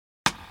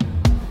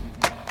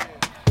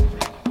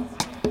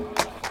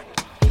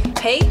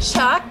Hey,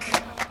 Chuck.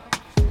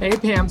 Hey,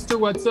 Pamster,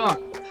 what's up?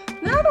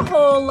 Not a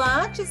whole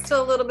lot, just a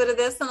little bit of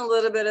this and a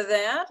little bit of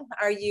that.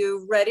 Are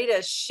you ready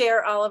to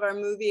share all of our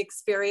movie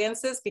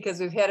experiences? Because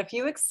we've had a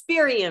few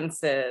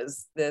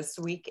experiences this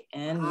week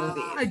in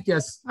movies.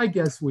 I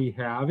guess we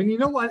have. And you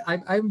know what?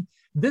 I'm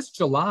this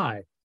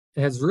July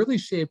has really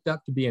shaped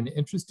up to be an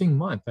interesting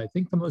month. I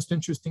think the most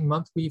interesting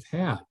month we've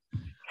had.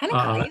 Kind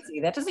of crazy.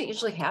 That doesn't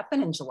usually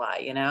happen in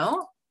July, you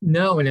know?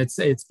 No, and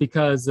it's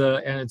because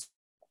and it's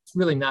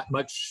really not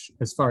much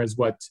as far as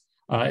what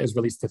is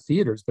released to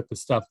theaters, but the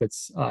stuff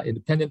that's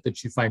independent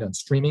that you find on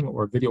streaming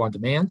or video on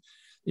demand.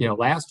 You know,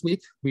 last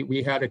week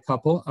we had a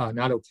couple,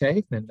 Not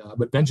Okay,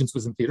 but Vengeance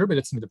was in theater, but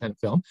it's an independent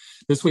film.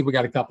 This week we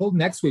got a couple.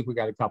 Next week we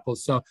got a couple.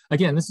 So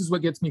again, this is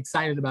what gets me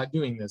excited about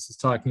doing this, is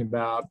talking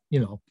about, you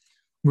know,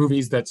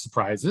 movies that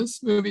surprise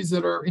us, movies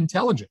that are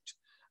intelligent.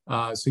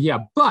 So yeah,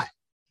 but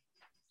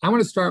I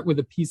want to start with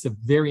a piece of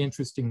very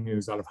interesting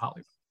news out of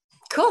Hollywood.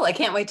 Cool. I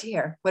can't wait to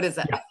hear. What is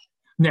it? Yeah.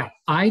 Now,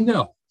 I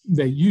know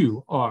that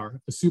you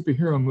are a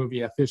superhero movie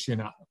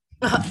aficionado.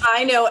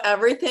 I know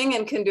everything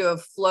and can do a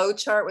flow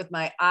chart with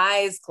my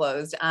eyes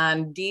closed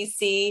on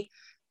DC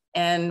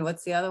and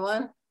what's the other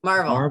one?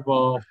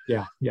 Marvel.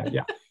 Yeah.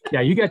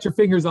 You got your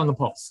fingers on the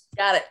pulse.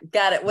 Got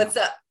it. What's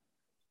up?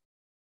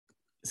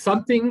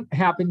 Something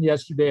happened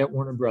yesterday at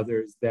Warner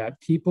Brothers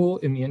that people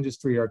in the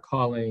industry are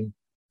calling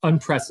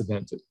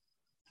unprecedented.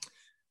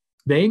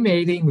 They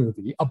made a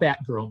movie, a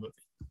Batgirl movie.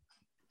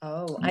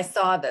 Oh, I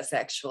saw this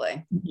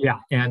actually. Yeah,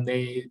 and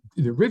the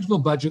original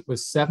budget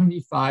was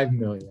 $75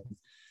 million.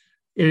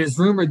 It is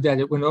rumored that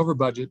it went over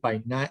budget by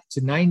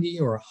to 90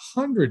 or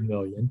 100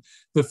 million.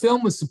 The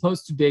film was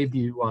supposed to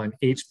debut on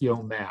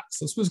HBO Max.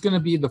 This was going to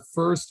be the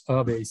first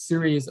of a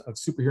series of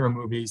superhero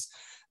movies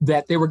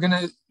that they were going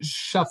to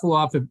shuffle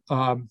off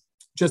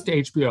just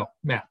HBO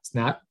Max,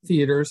 not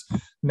theaters,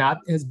 not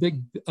as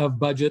big of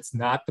budgets,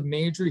 not the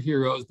major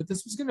heroes, but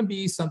this was going to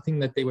be something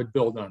that they would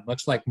build on,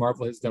 much like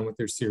Marvel has done with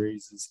their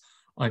series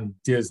on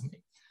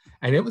Disney.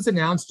 And it was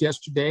announced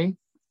yesterday,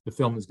 the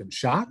film has been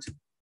shot.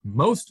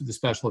 Most of the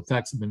special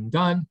effects have been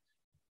done.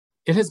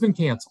 It has been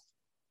canceled.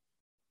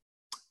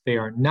 They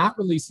are not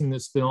releasing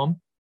this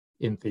film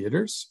in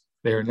theaters.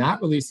 They are not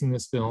releasing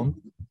this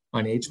film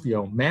on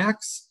HBO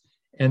Max.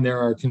 And there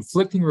are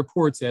conflicting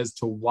reports as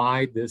to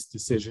why this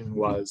decision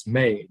was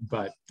made.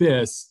 But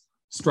this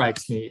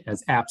strikes me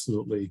as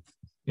absolutely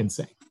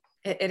insane.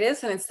 It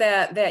is. And it's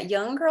that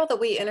young girl that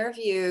we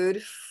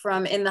interviewed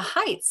from In the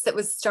Heights that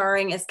was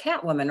starring as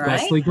Catwoman,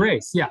 right? Leslie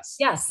Grace, yes.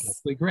 Yes.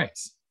 Leslie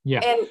Grace,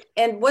 yeah.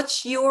 And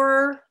what's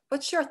your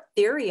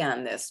theory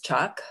on this,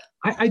 Chuck?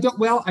 I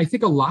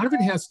think a lot of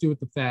it has to do with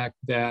the fact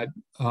that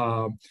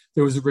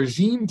there was a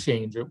regime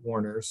change at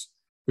Warner's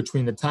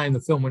between the time the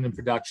film went in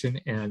production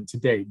and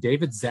today.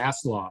 David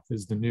Zaslav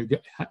is the new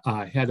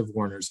head of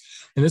Warner's.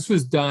 And this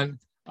was done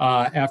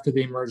after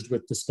they merged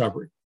with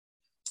Discovery.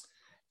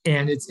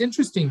 And it's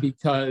interesting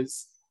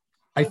because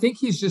I think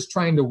he's just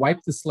trying to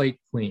wipe the slate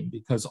clean,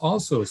 because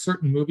also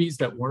certain movies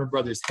that Warner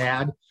Brothers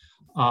had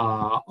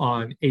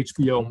on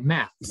HBO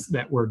Max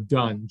that were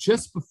done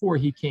just before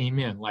he came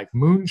in, like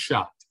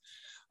Moonshot,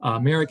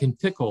 American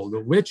Pickle, The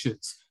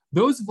Witches,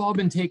 those have all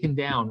been taken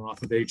down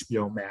off of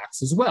HBO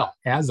Max as well,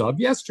 as of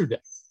yesterday.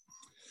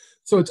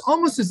 So it's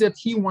almost as if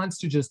he wants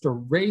to just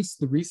erase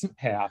the recent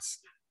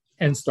past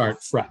and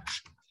start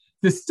fresh.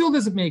 This still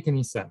doesn't make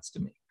any sense to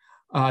me.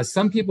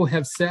 Some people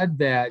have said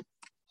that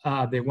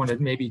they want to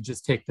maybe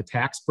just take the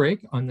tax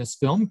break on this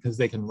film because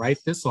they can write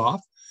this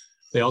off.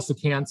 They also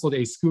canceled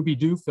a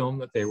Scooby-Doo film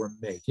that they were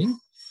making,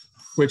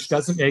 which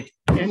doesn't make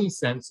any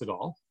sense at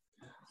all.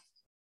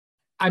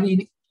 I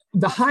mean,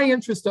 the high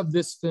interest of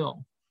this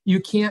film, you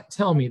can't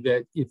tell me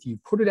that if you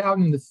put it out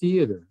in the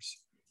theaters,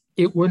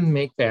 it wouldn't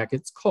make back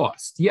its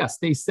cost. Yes,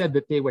 they said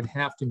that they would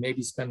have to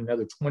maybe spend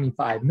another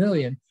 $25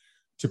 million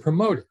to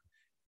promote it.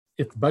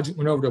 If the budget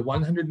went over to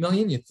 $100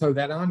 million, you throw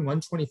that on,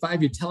 $125,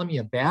 you're telling me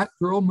a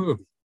Batgirl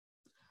movie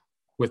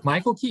with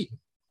Michael Keaton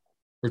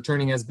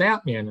returning as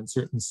Batman in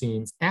certain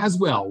scenes as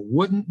well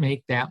wouldn't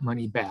make that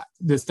money back.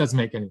 This doesn't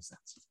make any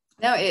sense.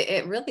 No,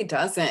 it really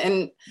doesn't.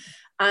 And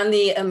on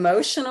the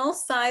emotional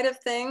side of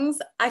things,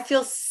 I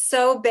feel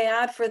so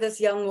bad for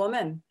this young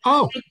woman.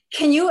 Oh,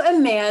 can you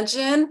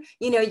imagine?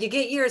 You know, you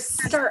get your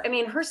start. I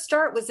mean, her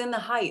start was In the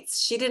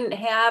Heights. She didn't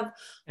have.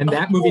 And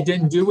that movie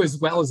didn't do as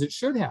well as it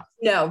should have.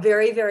 No,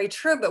 very, very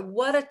true. But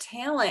what a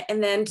talent.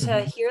 And then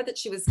to hear that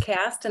she was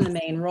cast in the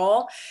main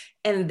role,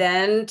 and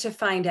then to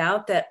find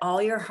out that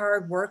all your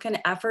hard work and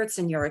efforts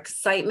and your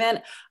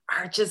excitement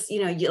are just,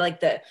 you know, you like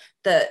the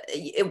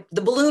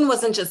balloon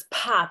wasn't just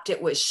popped,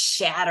 it was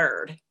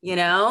shattered, you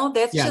know?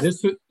 That's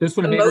just this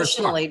would have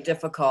emotionally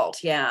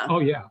difficult. Yeah. Oh,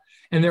 yeah.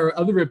 And there are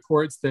other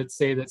reports that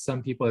say that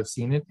some people have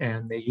seen it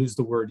and they use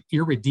the word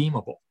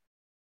irredeemable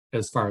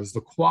as far as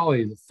the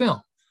quality of the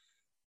film,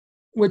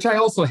 which I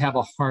also have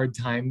a hard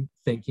time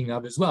thinking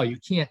of as well. You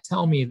can't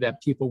tell me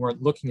that people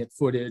weren't looking at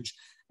footage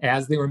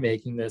as they were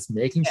making this,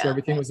 making sure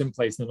everything was in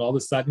place, and then all of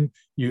a sudden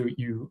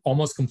you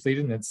almost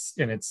completed and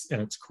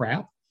it's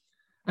crap.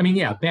 I mean,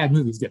 yeah, bad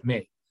movies get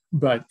made,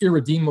 but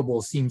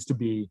irredeemable seems to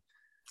be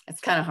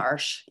It's kind of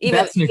harsh.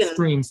 That's an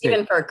extreme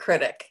statement. Even for a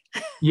critic.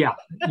 Yeah.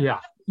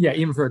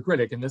 Even for a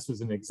critic. And this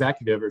was an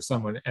executive or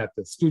someone at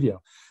the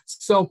studio.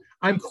 So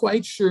I'm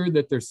quite sure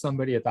that there's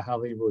somebody at the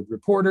Hollywood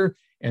Reporter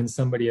and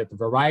somebody at the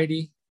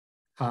Variety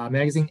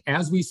magazine,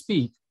 as we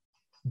speak,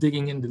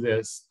 digging into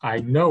this. I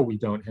know we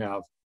don't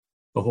have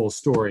the whole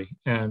story,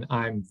 and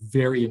I'm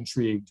very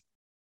intrigued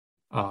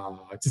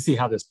to see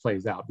how this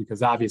plays out,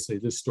 because obviously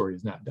this story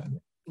is not done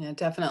yet. Yeah,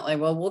 definitely.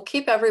 Well, we'll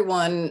keep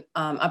everyone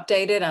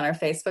updated on our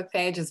Facebook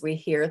page as we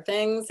hear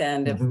things.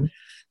 And if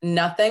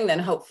nothing, then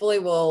hopefully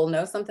we'll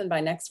know something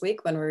by next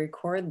week when we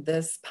record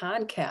this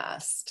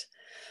podcast.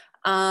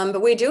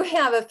 But we do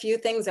have a few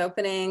things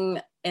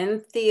opening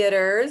in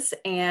theaters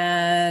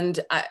and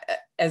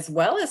as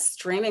well as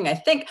streaming. I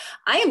think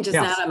I am just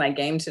not on my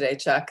game today,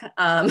 Chuck.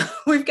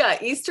 We've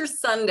got Easter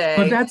Sunday.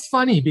 But that's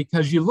funny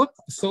because you look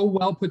so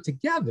well put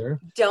together.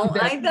 Don't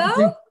I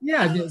though?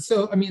 Yeah.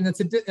 So, I mean,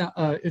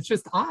 it's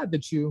just odd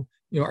that you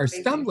are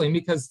stumbling,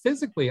 because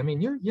physically, I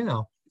mean, you're,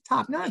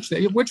 top notch.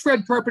 Which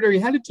red carpet are you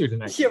headed to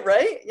tonight? You're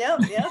right. Yeah.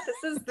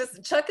 This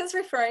Chuck is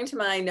referring to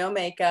my no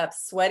makeup,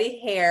 sweaty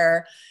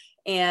hair,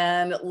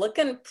 and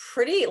looking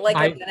pretty like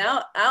I've been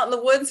out in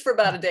the woods for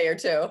about a day or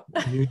two.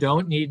 You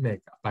don't need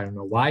makeup. I don't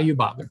know why you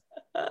bother.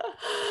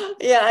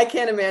 Yeah, I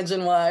can't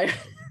imagine why.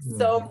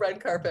 So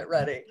red carpet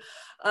ready.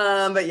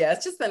 But yeah,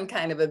 it's just been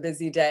kind of a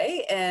busy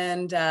day.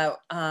 And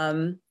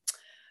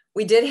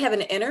we did have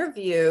an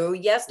interview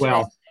yesterday.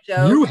 Well,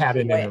 you had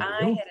an interview.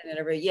 I had an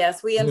interview.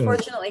 Yes, we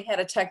unfortunately had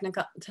a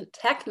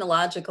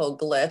technological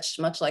glitch,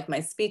 much like my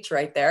speech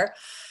right there.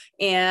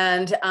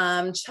 And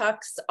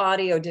Chuck's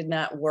audio did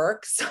not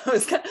work. So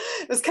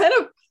it was kind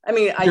of, I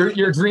mean,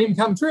 your dream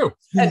come true.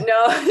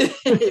 No,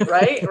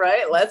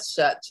 right. Let's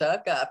shut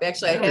Chuck up.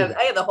 Actually,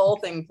 I had the whole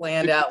thing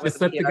planned out. Just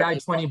slip the guy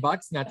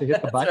 $20 not to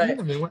hit the button. Right.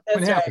 I mean, what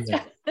happened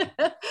there?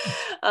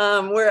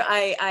 Where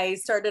I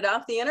started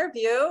off the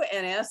interview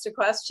and asked a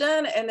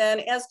question, and then,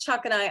 as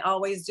Chuck and I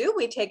always do,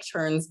 we take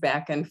turns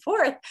back and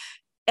forth.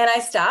 And I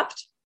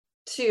stopped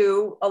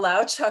to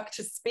allow Chuck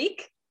to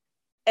speak,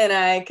 and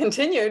I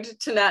continued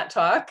to not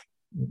talk.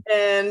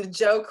 And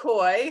Joe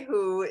Coy,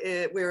 who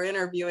we were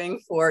interviewing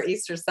for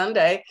Easter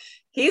Sunday,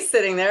 he's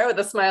sitting there with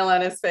a smile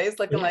on his face,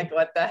 looking like,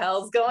 what the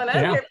hell's going on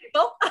here,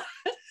 people?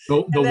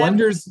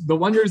 The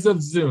wonders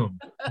of Zoom.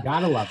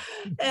 Gotta love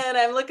it. And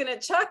I'm looking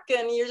at Chuck,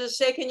 and you're just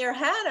shaking your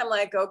head. I'm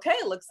like, okay,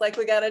 looks like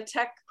we got a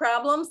tech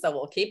problem, so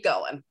we'll keep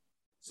going.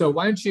 So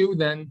why don't you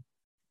then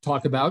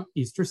talk about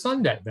Easter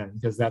Sunday then,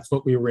 because that's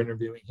what we were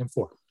interviewing him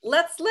for.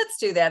 Let's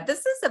do that. This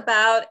is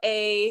about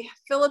a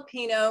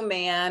Filipino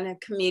man, a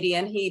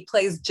comedian. He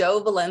plays Joe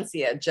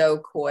Valencia, Joe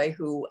Coy,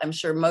 who I'm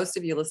sure most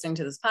of you listening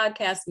to this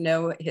podcast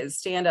know his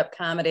stand-up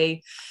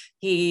comedy.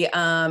 He's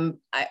been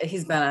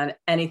on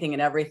anything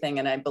and everything,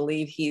 and I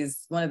believe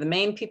he's one of the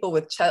main people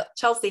with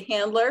Chelsea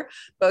Handler,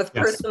 both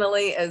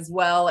personally as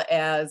well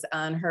as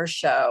on her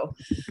show.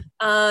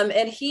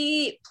 And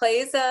he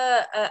plays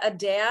a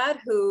dad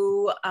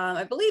who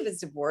I believe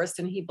is divorced,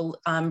 and he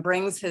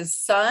brings his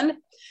son,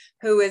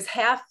 who is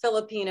half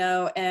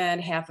Filipino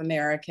and half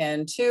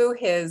American, to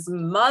his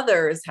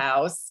mother's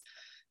house,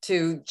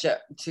 to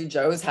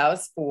Joe's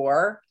house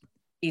for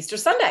Easter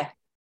Sunday.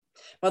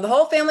 Well, the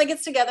whole family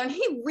gets together, and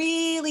he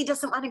really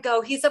doesn't want to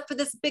go. He's up for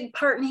this big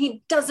part, and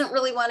he doesn't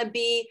really want to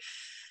be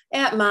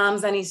at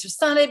Mom's on Easter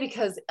Sunday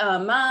because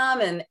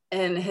Mom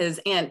and his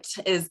aunt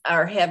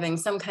are having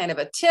some kind of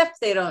a tiff.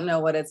 They don't know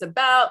what it's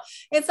about.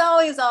 It's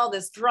always all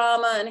this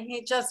drama, and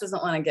he just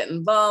doesn't want to get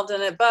involved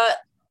in it. But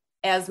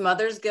as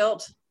mother's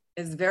guilt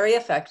is very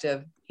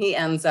effective, he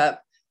ends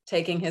up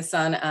taking his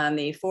son on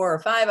the 4 or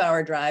 5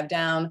 hour drive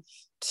down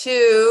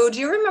to, do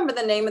you remember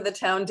the name of the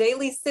town?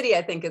 Daly City,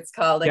 I think it's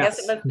called. I guess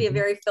it must be a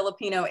very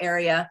Filipino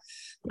area.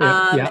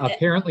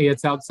 Apparently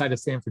it's outside of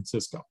San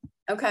Francisco.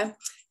 Okay.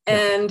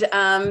 And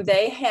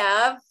they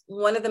have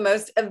one of the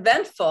most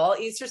eventful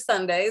Easter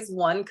Sundays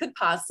one could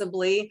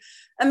possibly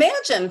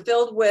imagine,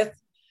 filled with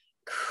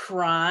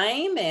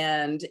crime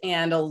and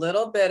a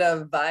little bit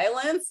of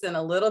violence and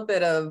a little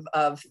bit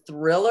of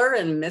thriller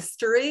and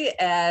mystery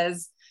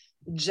as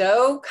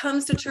Joe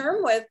comes to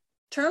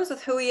terms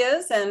with who he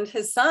is, and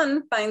his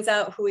son finds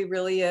out who he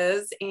really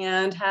is,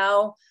 and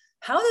how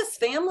this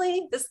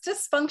family, this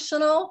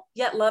dysfunctional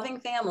yet loving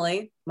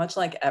family, much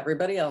like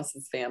everybody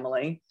else's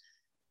family,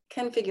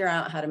 can figure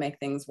out how to make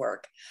things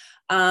work.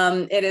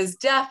 It is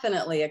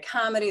definitely a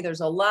comedy.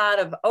 There's a lot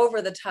of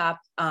over-the-top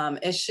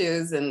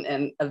issues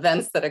and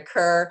events that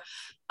occur.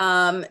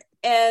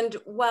 And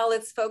while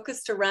it's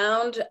focused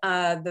around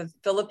the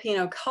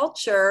Filipino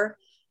culture,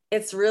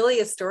 it's really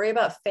a story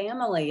about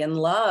family and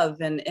love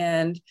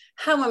and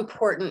how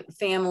important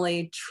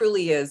family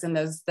truly is, and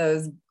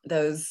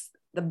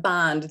the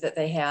bond that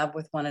they have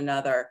with one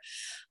another.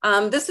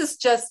 This is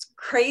just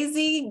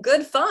crazy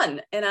good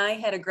fun, and I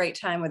had a great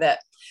time with it.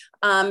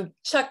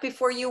 Chuck,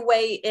 before you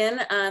weigh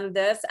in on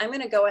this, I'm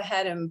going to go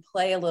ahead and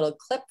play a little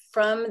clip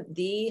from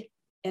the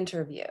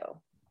interview.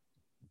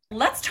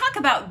 Let's talk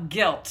about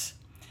guilt.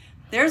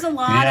 There's a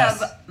lot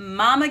of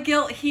mama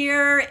guilt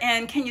here.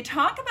 And can you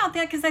talk about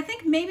that? Because I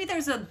think maybe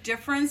there's a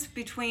difference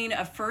between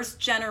a first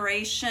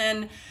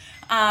generation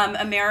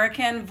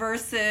American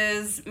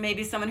versus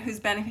maybe someone who's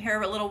been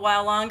here a little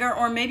while longer.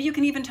 Or maybe you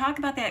can even talk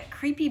about that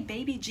creepy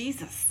baby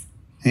Jesus.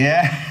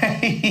 Yeah,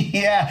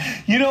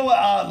 yeah. You know,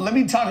 let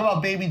me talk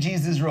about baby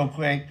Jesus real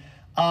quick.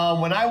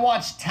 When I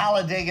watched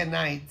Talladega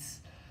Nights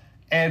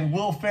and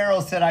Will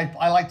Ferrell said,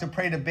 I like to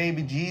pray to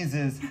baby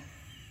Jesus,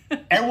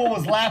 everyone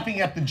was laughing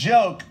at the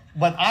joke.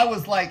 But I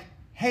was like,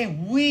 hey,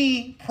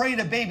 we pray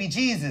to baby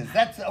Jesus.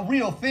 That's a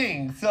real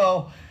thing.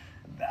 So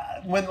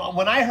when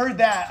I heard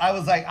that, I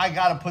was like, I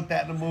got to put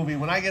that in a movie.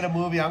 When I get a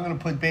movie, I'm going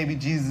to put baby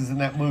Jesus in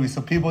that movie.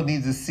 So people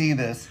need to see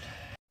this.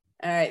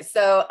 All right.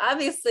 So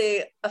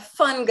obviously a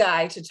fun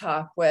guy to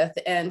talk with.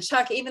 And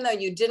Chuck, even though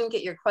you didn't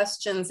get your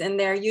questions in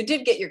there, you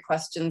did get your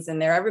questions in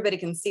there. Everybody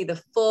can see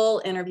the full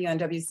interview on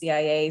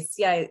WCIA,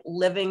 CI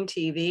Living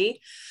TV.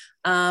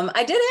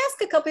 I did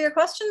ask a couple of your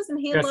questions and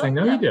he Yes, I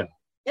know you did.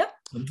 Yep.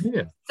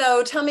 Yeah.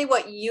 So tell me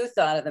what you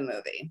thought of the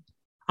movie.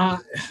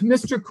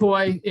 Mr.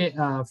 Coy,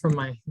 from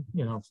my,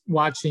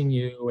 watching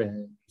you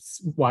and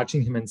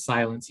watching him in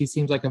silence, he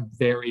seems like a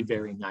very,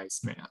 very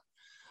nice man.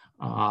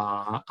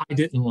 I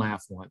didn't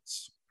laugh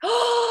once.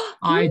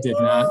 I did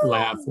not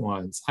laugh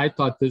once. I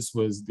thought this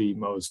was the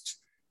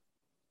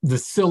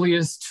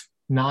silliest,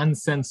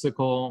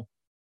 nonsensical,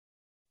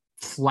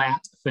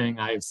 flat thing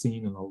I've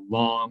seen in a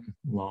long,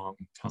 long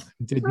time.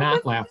 Did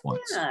not laugh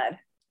once.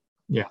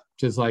 Yeah,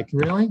 just like,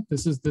 really?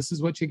 This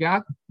is what you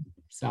got?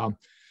 So,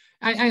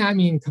 I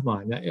mean, come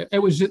on.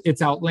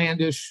 It's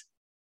outlandish,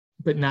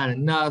 but not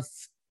enough.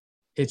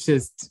 It's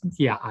just,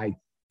 yeah, I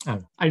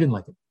didn't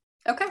like it.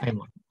 Okay.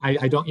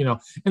 I don't, and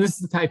this is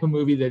the type of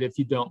movie that if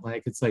you don't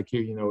like, it's like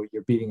you're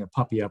beating a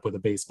puppy up with a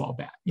baseball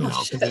bat,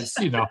 because it's,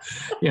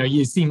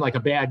 you seem like a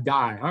bad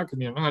guy. How can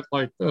you not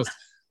like this?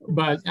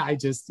 But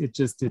it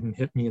just didn't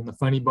hit me in the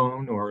funny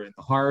bone or in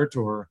the heart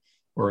or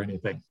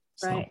anything.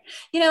 Right.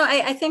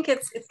 I think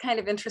it's kind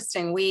of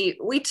interesting.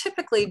 We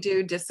typically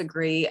do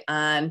disagree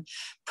on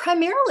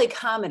primarily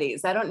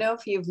comedies. I don't know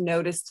if you've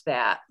noticed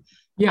that.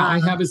 Yeah,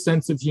 I have a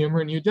sense of humor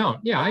and you don't.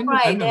 Yeah, I know.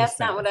 Right, that's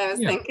not what I was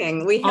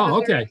thinking. We have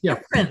a very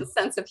different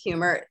sense of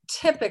humor.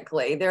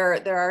 Typically, there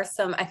are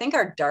some, I think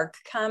our dark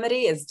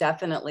comedy is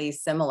definitely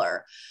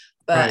similar.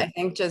 But I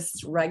think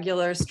just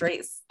regular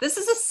straight, this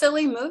is a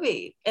silly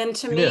movie. And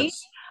to me,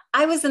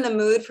 I was in the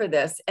mood for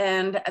this.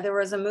 And there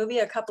was a movie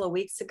a couple of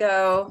weeks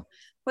ago.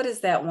 What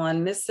is that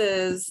one?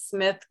 Mrs.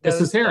 Smith.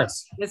 Mrs.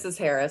 Harris,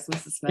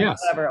 Mrs. Smith,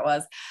 whatever it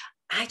was.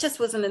 I just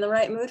wasn't in the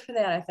right mood for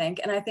that, I think.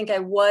 And I think I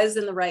was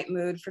in the right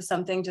mood for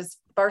something just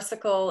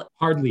farcical.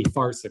 Hardly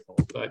farcical.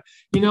 But,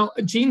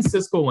 Gene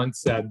Siskel once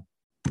said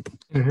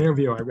in an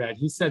interview I read,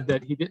 he said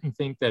that he didn't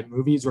think that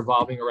movies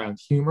revolving around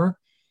humor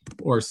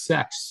or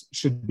sex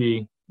should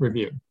be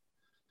reviewed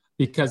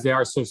because they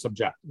are so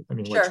subjective. I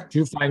mean, what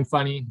you find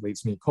funny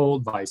leaves me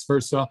cold, vice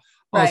versa.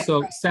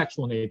 Also,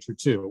 sexual nature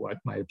too. What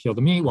might appeal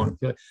to me won't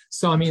appeal.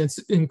 So, I mean, it's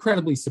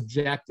incredibly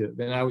subjective.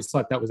 And I always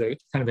thought that was a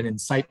kind of an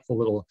insightful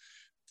little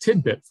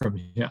tidbit from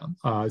him.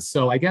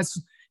 So I guess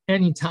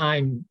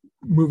anytime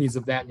movies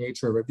of that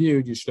nature are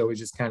reviewed, you should always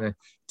just kind of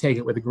take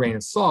it with a grain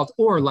of salt.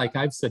 Or like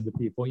I've said to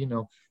people,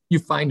 you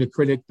find a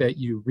critic that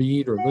you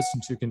read or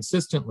listen to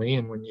consistently.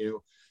 And when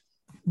you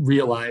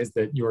realize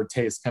that your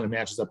taste kind of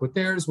matches up with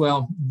theirs,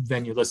 well,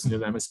 then you listen to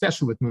them,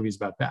 especially with movies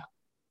about that.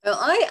 Well,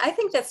 I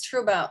think that's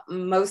true about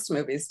most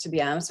movies, to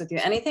be honest with you.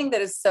 Anything that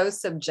is so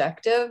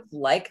subjective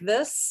like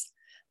this,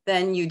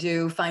 then you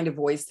do find a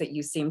voice that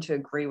you seem to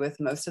agree with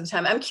most of the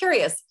time. I'm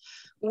curious,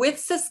 with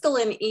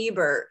Siskel and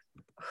Ebert,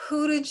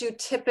 who did you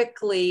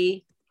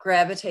typically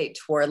gravitate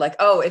toward? Like,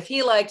 oh, if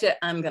he liked it,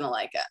 I'm going to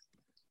like it.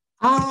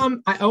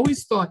 I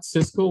always thought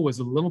Siskel was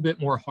a little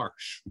bit more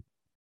harsh.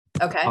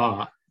 Okay.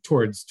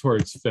 Towards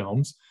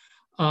films.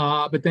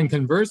 But then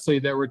conversely,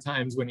 there were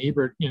times when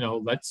Ebert,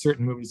 let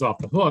certain movies off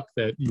the hook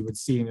that you would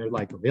see and you're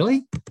like,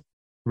 really?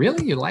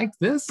 You like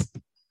this?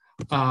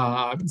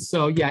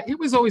 So yeah, it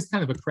was always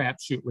kind of a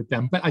crapshoot with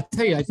them. But I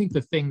tell you, I think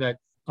the thing that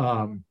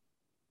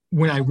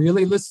when I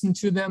really listened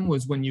to them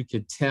was when you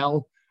could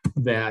tell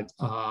that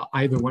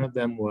either one of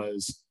them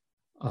was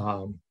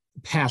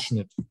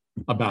passionate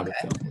about a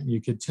film.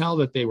 You could tell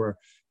that they were,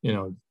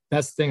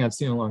 best thing I've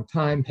seen in a long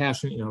time,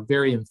 passionate,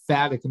 very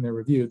emphatic in their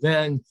review.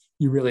 Then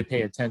you really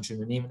pay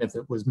attention. And even if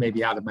it was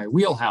maybe out of my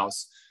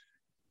wheelhouse,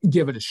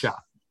 give it a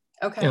shot.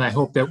 Okay. And I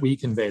hope that we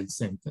convey the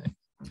same thing.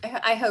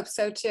 I hope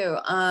so too.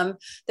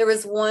 There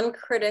was one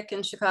critic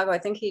in Chicago, I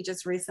think he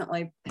just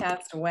recently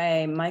passed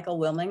away, Michael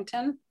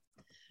Wilmington.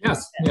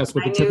 Yes,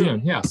 with the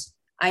Tribune, yes.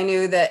 I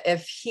knew that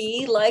if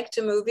he liked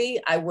a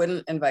movie, I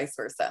wouldn't, and vice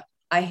versa.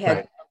 I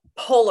had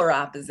polar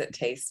opposite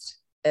taste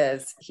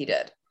as he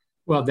did.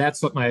 Well,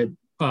 that's what my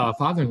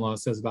father-in-law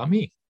says about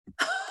me.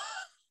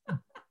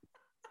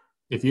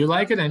 If you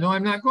like it, I know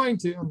I'm not going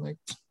to. I'm like,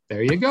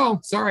 there you go.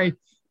 Sorry.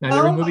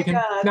 Not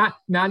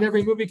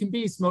every movie can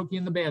be Smokey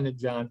and the Bandit,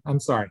 John. I'm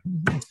sorry.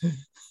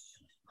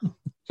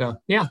 So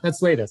yeah, that's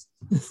the way it is.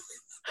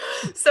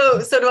 So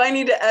do I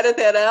need to edit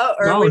that out,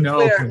 or are we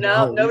clear?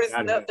 No, no,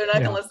 they're not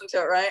going to listen to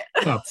it, right?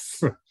 Oh,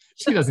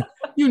 she doesn't.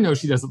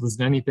 She doesn't listen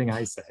to anything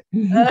I say,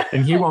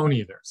 and he won't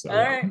either. So all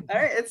right,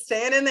 it's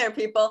staying in there,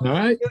 people. All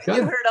right,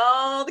 you heard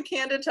all the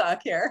candid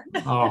talk here.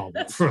 Oh,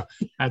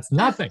 that's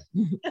nothing.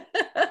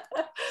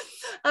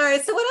 All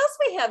right, so what else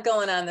we have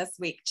going on this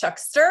week,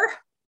 Chuckster?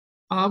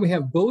 We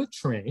have Bullet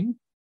Train.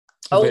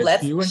 Oh,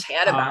 let's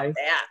chat about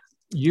that.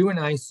 You and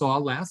I saw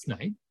last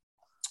night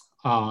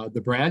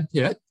the Brad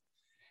Pitt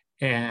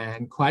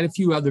and quite a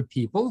few other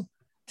people,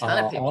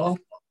 Ton of people.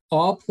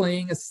 all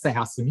playing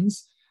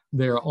assassins.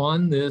 They're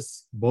on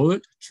this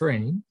bullet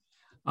train.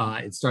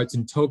 It starts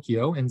in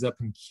Tokyo, ends up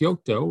in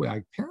Kyoto.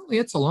 Apparently,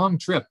 it's a long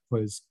trip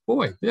because,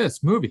 boy,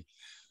 this movie,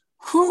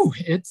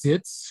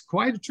 it's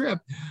quite a trip.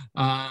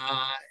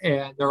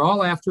 And they're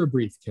all after a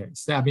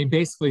briefcase. I mean,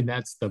 basically,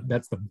 that's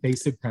the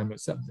basic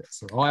premise of this.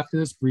 They're all after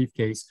this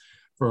briefcase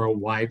for a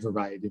wide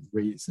variety of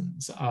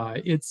reasons.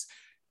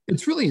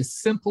 It's really a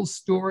simple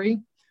story,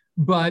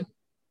 but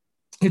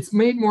it's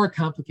made more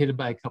complicated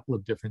by a couple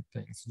of different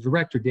things. The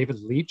director, David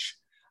Leitch,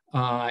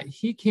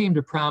 he came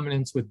to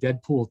prominence with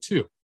Deadpool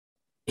 2.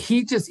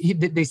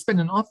 They spend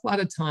an awful lot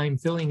of time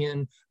filling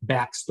in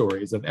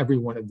backstories of every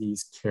one of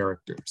these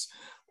characters.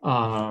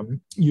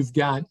 You've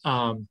got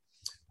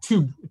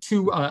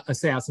two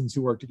assassins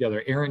who work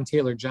together, Aaron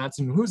Taylor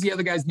Johnson. Who's the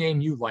other guy's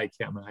name? You like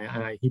him.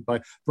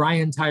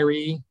 Brian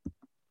Tyree.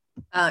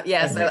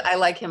 Yes, I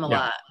like him a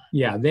lot.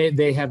 Yeah,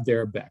 they have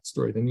their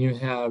backstory. Then you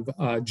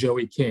have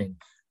Joey King,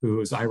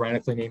 who's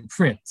ironically named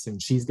Prince,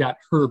 and she's got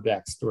her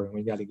backstory, and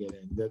we got to get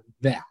into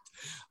that.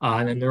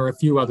 And then there are a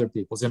few other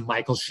people. And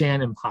Michael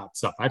Shannon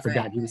pops up. I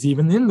forgot he was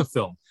even in the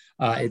film.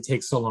 It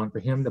takes so long for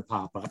him to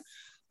pop up.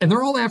 And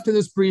they're all after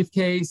this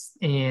briefcase.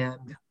 And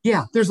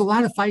yeah, there's a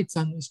lot of fights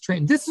on this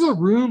train. This is a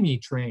roomy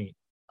train.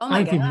 Oh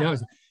my God.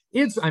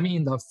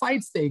 The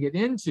fights they get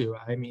into,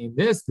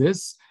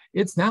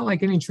 it's not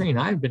like any train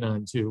I've been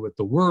on to, with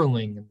the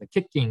whirling and the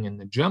kicking and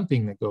the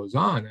jumping that goes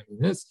on. I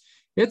mean,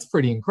 it's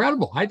pretty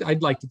incredible.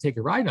 I'd like to take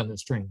a ride on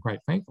this train, quite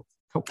frankly.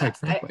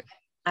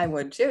 I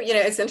would too.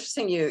 It's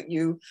interesting.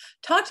 You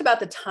talked about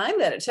the time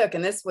that it took,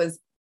 and it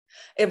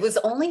was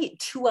only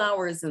 2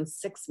 hours and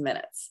 6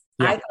 minutes.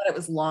 Yeah. I thought it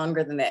was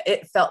longer than that.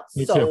 It felt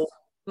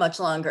much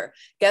longer.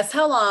 Guess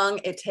how long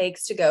it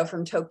takes to go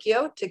from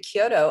Tokyo to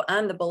Kyoto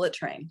on the bullet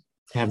train?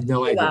 I have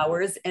no idea. 2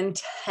 hours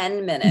and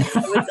 10 minutes.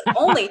 It was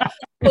only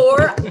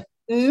 4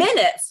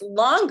 minutes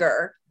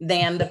longer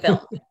than the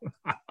film.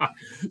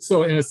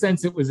 So in a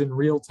sense, it was in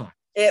real time.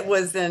 It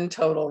was in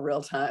total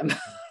real time.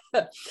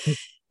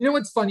 You know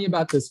what's funny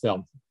about this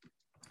film?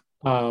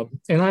 And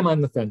I'm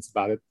on the fence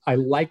about it. I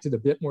liked it a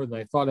bit more than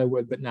I thought I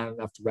would, but not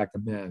enough to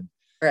recommend.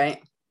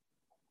 Right.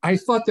 I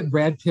thought that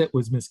Brad Pitt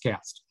was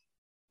miscast.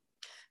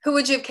 Who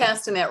would you have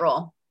cast in that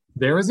role?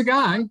 There is a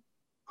guy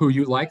who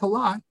you like a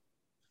lot,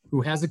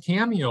 who has a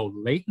cameo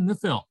late in the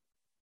film.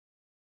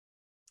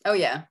 Oh,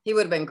 yeah. He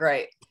would have been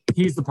great.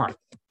 He's the part.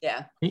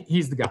 Yeah.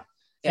 He's the guy.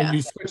 Yeah. And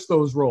you switch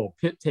those roles.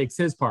 Pitt takes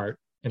his part,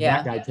 and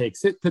that guy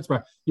takes Pitt's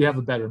part. You have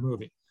a better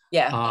movie.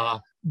 Yeah.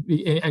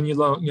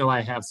 And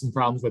I have some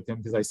problems with him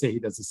because I say he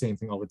does the same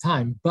thing all the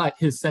time, but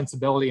his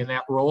sensibility in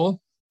that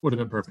role would have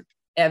been perfect.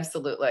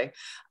 Absolutely.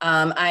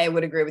 I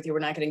would agree with you. We're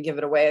not going to give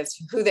it away as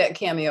to who that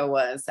cameo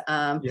was.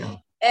 And,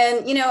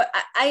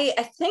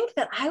 I think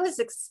that I was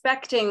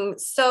expecting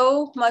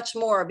so much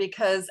more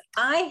because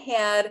I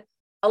had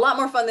a lot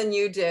more fun than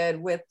you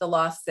did with The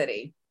Lost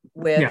City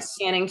with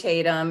Channing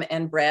Tatum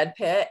and Brad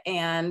Pitt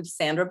and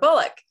Sandra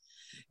Bullock.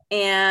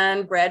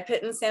 And Brad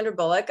Pitt and Sandra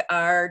Bullock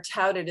are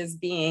touted as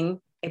being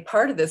a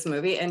part of this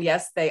movie. And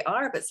yes, they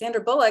are. But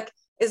Sandra Bullock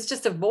is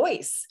just a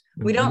voice.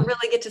 We don't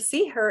really get to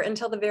see her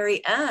until the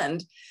very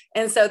end.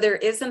 And so there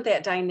isn't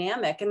that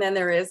dynamic. And then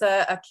there is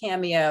a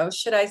cameo.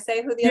 Should I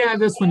say who the other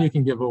this one you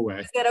can give away.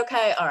 Is that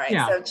okay? All right.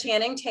 Yeah. So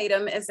Channing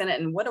Tatum is in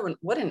it. And what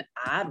an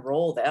odd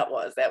role that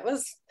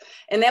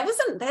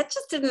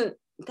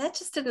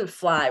just didn't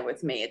fly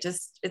with me.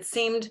 It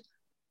seemed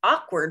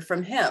awkward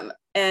from him.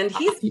 And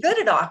he's good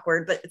at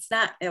awkward, but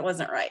it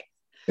wasn't right.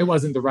 It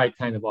wasn't the right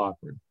kind of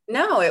awkward.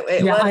 No,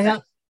 it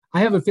wasn't. I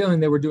have a feeling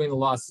they were doing The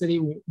Lost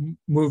City,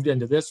 moved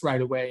into this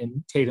right away,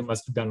 and Tatum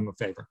must have done him a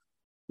favor.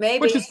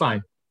 Maybe. Which is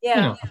fine.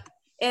 Yeah.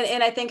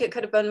 And I think it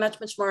could have been much,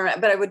 much more,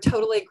 but I would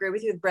totally agree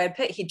with you with Brad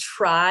Pitt. He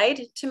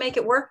tried to make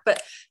it work,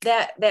 but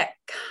that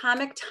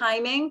comic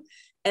timing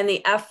and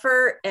the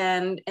effort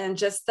and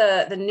just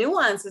the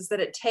nuances that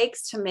it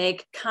takes to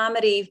make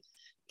comedy,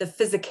 the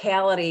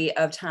physicality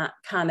of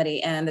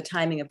comedy and the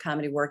timing of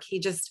comedy work, he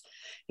just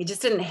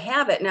didn't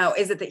have it. Now,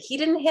 is it that he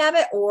didn't have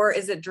it, or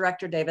is it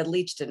director David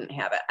Leitch didn't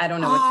have it? I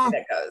don't know which way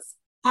that goes.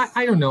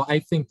 I don't know. I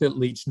think that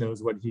Leitch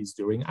knows what he's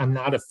doing. I'm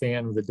not a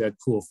fan of the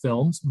Deadpool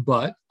films,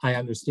 but I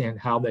understand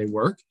how they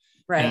work.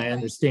 Right. And I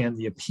understand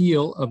the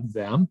appeal of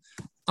them.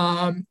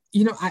 I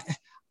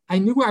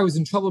knew I was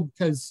in trouble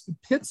because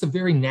Pitt's a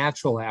very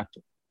natural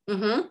actor.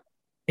 Mm-hmm.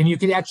 And you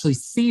could actually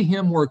see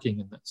him working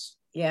in this.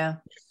 Yeah.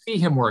 You see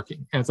him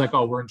working. And it's like,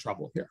 oh, we're in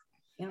trouble here.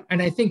 Yeah.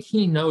 And I think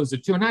he knows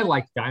it too. And I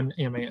like the guy.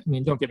 I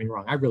mean, don't get me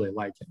wrong. I really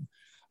like him.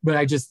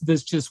 but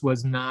this just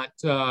was not,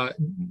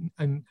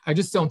 and I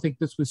just don't think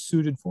this was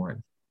suited for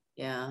him.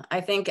 Yeah, I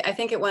think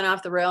it went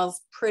off the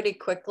rails pretty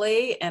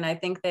quickly, and I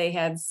think they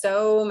had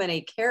so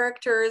many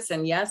characters,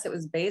 and yes, it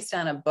was based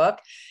on a book,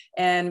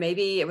 and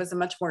maybe it was a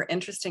much more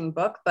interesting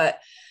book, but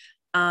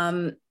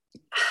I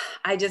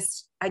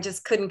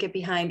just couldn't get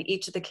behind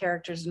each of the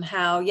characters and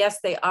how, yes,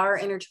 they are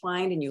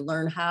intertwined, and you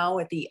learn how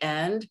at the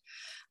end,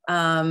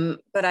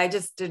 but I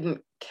just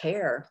didn't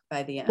care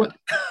by the end.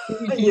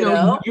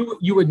 Well,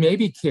 you would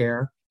maybe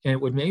care, and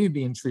it would maybe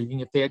be intriguing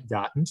if they had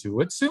gotten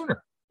to it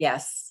sooner.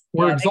 Yes.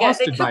 We're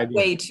exhausted by the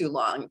way too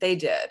long. They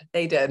did.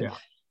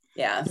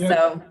 Yeah.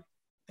 So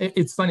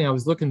it's funny. I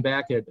was looking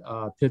back at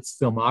Pitt's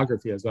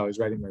filmography as I was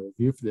writing my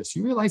review for this.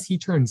 You realize he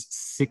turns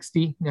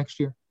 60 next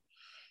year?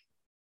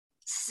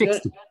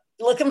 60.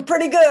 Looking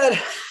pretty good.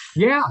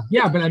 Yeah.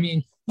 But I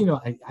mean,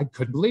 I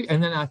couldn't believe it.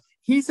 And then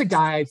he's a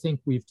guy I think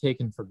we've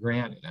taken for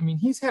granted. I mean,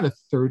 he's had a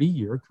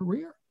 30-year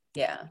career.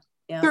 Yeah.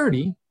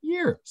 30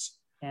 years.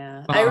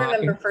 Yeah, I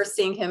remember first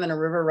seeing him in A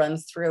River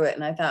Runs Through It,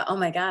 and I thought, oh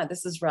my God,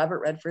 this is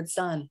Robert Redford's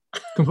son.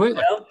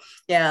 Completely.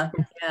 Yeah.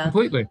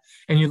 Completely.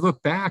 And you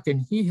look back,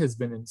 and he has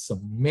been in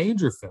some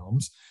major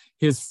films.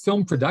 His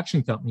film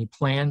production company,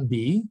 Plan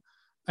B,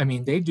 I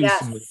mean, they do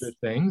some good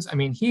things. I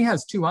mean, he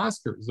has 2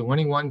 Oscars, the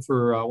winning one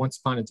for Once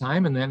Upon a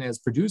Time, and then as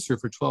producer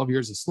for 12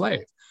 Years a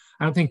Slave.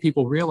 I don't think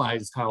people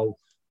realize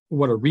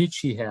what a reach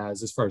he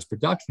has as far as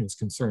production is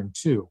concerned,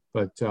 too.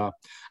 But I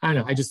don't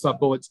know. I just thought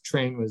Bullet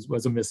Train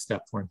was a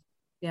misstep for him.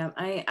 Yeah,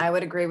 I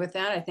would agree with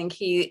that. I think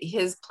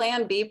his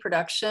Plan B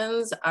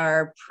productions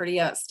are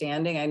pretty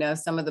outstanding. I know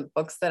some of the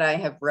books that I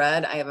have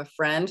read, I have a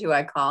friend who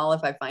I call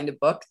if I find a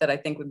book that I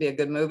think would be a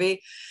good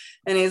movie.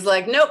 And he's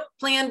like, nope,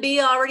 Plan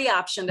B already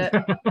optioned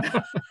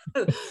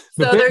it.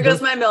 So there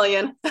goes my $1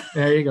 million.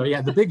 There you go.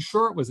 Yeah, The Big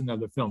Short was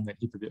another film that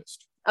he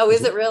produced. Oh,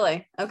 is it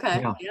really?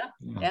 Okay.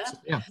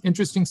 Yeah.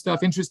 Interesting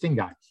stuff. Interesting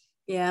guy.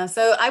 Yeah.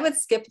 So I would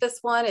skip this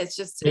one. It's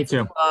a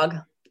slog.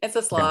 It's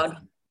a slog.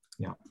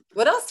 Yeah.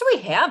 What else do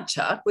we have,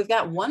 Chuck? We've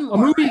got one more. A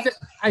movie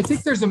I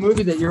think there's a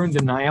movie that you're in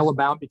denial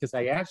about because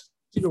I asked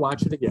you to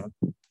watch it again.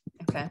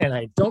 Okay. And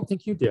I don't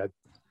think you did.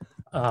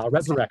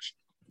 Resurrection.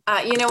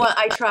 You know what?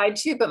 I tried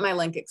to, but my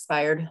link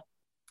expired.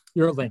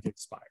 Your link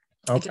expired.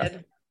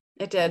 Okay.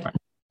 It did. Right.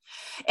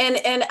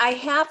 And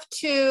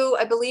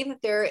I believe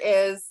that there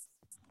is,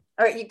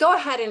 all right, you go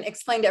ahead and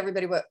explain to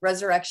everybody what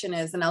Resurrection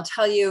is, and I'll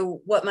tell you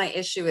what my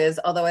issue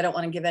is, although I don't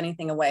want to give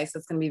anything away, so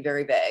it's going to be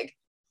very vague.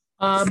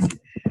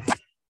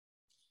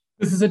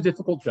 This is a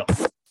difficult film.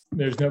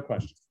 There's no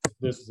question.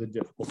 This is a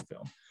difficult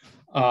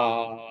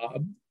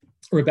film.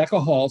 Rebecca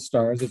Hall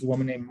stars as a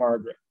woman named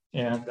Margaret,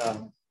 and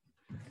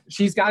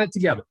she's got it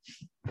together.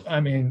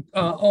 I mean,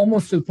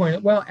 almost to the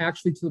point,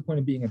 actually to the point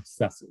of being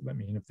obsessive. I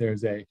mean, if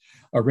there's a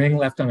ring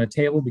left on a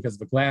table because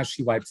of a glass,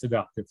 she wipes it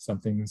up. If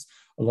something's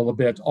a little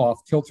bit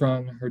off kilter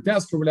on her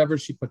desk or whatever,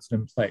 she puts it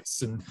in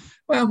place. And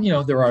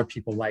there are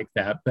people like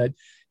that, but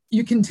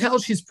you can tell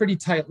she's pretty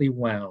tightly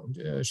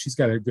wound. She's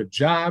got a good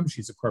job.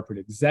 She's a corporate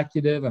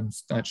executive. I'm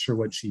not sure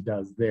what she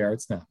does there.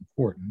 It's not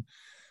important,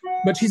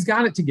 but she's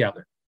got it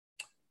together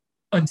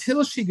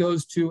until she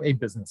goes to a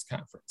business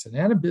conference. And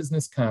at a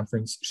business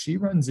conference, she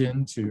runs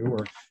into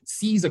or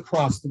sees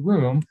across the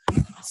room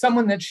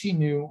someone that she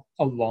knew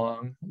a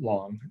long,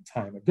 long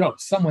time ago,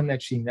 someone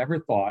that she never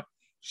thought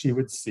she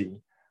would see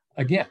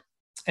again.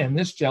 And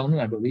this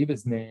gentleman, I believe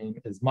his name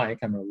is Mike,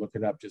 I'm going to look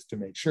it up just to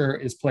make sure,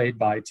 is played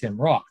by Tim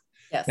Roth.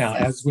 Yes. Now,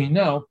 as we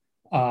know,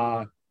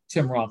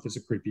 Tim Roth is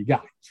a creepy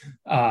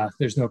guy.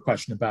 There's no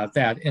question about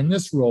that. And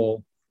this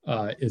role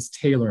is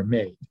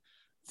tailor-made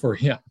for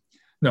him.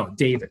 No,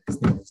 David.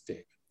 His name is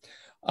David.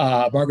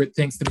 Margaret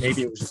thinks that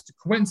maybe it was just a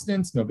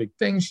coincidence, no big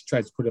thing. She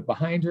tries to put it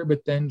behind her,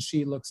 but then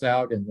she looks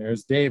out and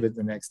there's David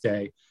the next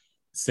day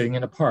sitting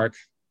in a park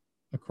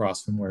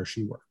across from where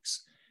she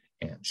works.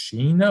 And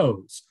she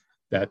knows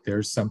that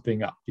there's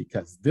something up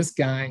because this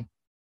guy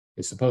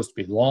is supposed to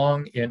be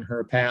long in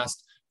her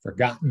past,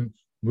 forgotten,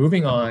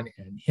 moving on,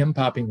 and him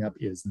popping up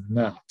is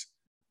not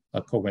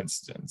a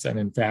coincidence. And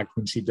in fact,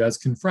 when she does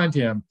confront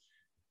him,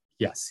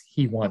 yes,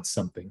 he wants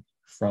something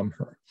from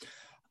her.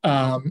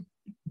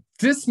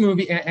 This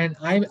movie, and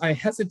I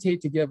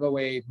hesitate to give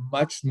away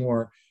much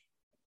more.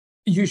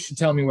 You should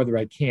tell me whether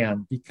I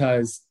can,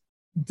 because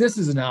this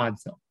is an odd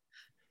film.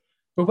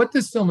 But what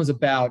this film is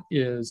about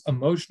is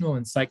emotional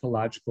and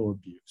psychological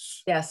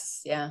abuse.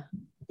 Yes, yeah.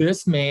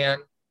 This man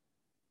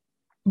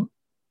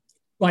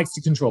likes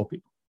to control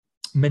people,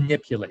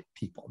 manipulate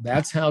people.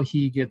 That's how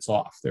he gets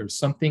off. There's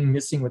something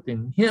missing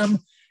within him,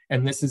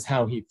 and this is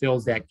how he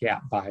fills that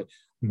gap, by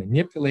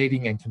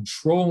manipulating and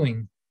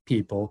controlling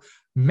people,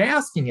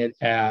 masking it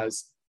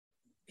as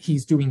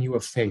he's doing you a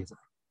favor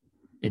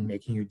in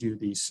making you do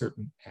these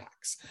certain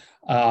acts.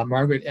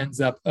 Margaret ends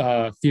up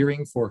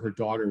fearing for her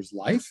daughter's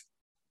life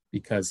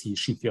because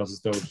she feels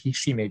as though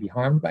she may be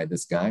harmed by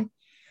this guy.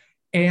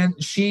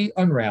 And she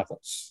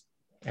unravels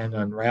and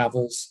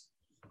unravels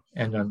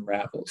and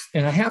unravels.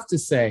 And I have to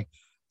say,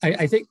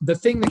 I think the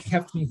thing that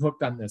kept me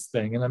hooked on this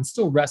thing, and I'm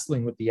still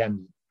wrestling with the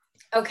ending.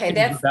 Okay,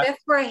 that's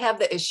where I have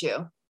the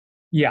issue.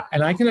 Yeah,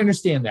 and I can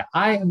understand that.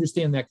 I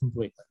understand that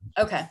completely.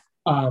 Okay.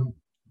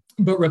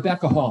 But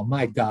Rebecca Hall,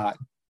 my God,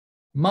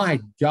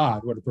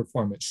 what a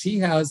performance. She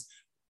has,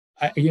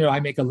 I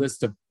make a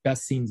list of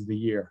best scenes of the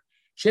year.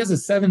 She has a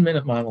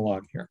 7-minute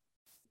monologue here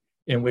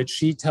in which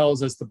she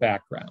tells us the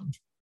background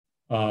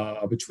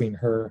between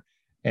her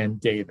and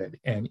David.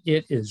 And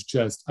it is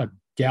just a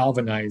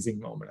galvanizing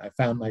moment. I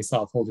found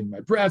myself holding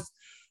my breath,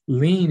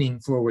 leaning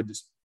forward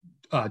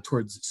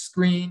towards the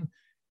screen.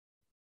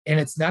 And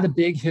it's not a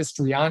big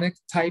histrionic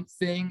type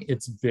thing.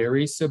 It's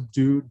very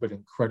subdued, but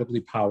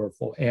incredibly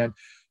powerful. And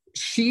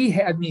she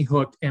had me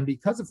hooked. And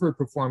because of her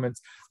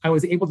performance, I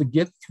was able to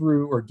get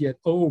through or get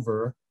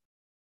over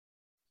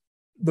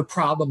the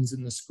problems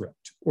in the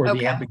script or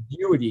the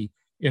ambiguity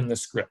in the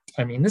script.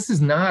 I mean, this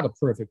is not a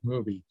perfect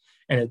movie,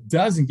 and it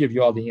doesn't give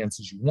you all the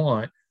answers you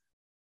want,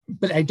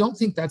 but I don't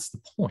think that's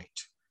the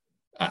point.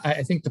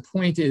 I think the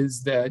point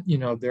is that,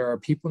 there are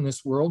people in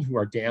this world who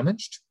are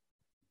damaged.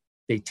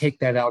 They take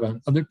that out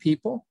on other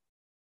people.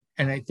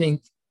 And I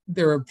think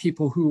there are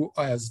people who,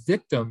 as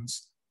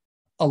victims,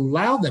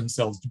 allow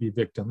themselves to be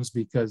victims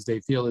because they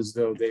feel as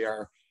though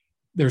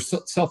their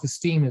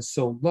self-esteem is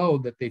so low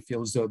that they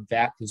feel as though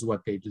that is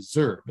what they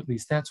deserve. At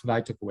least that's what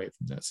I took away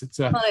from this.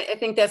 I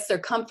think that's their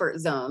comfort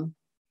zone.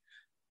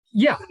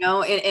 Yeah.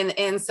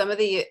 And some of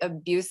the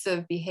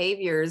abusive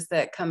behaviors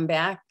that come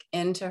back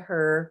into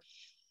her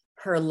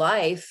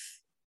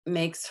life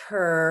makes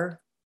her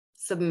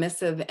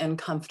submissive and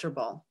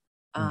comfortable.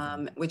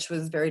 Which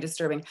was very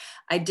disturbing.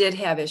 I did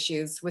have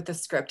issues with the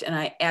script, and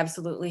I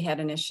absolutely had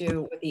an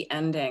issue with the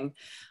ending.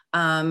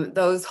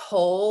 Those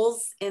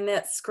holes in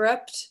that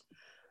script,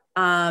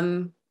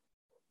 her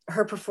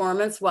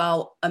performance,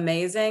 while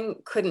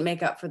amazing, couldn't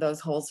make up for those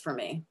holes for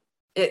me.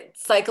 It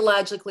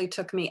psychologically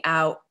took me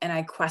out, and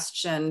I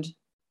questioned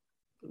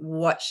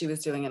what she was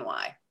doing and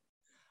why.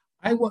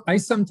 I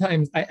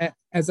sometimes,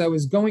 as I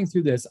was going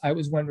through this, I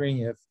was wondering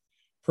if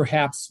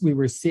perhaps we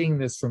were seeing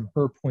this from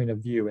her point of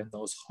view, and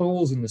those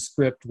holes in the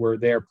script were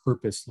there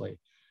purposely.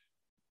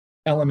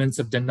 Elements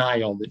of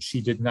denial that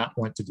she did not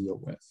want to deal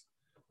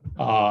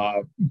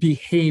with.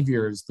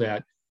 Behaviors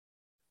that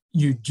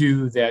you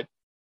do that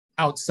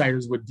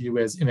outsiders would view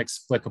as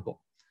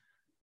inexplicable.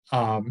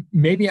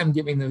 Maybe I'm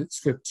giving the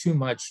script too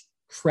much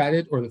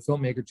credit or the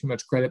filmmaker too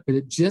much credit, but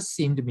it just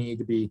seemed to me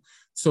to be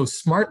so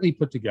smartly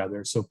put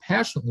together, so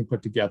passionately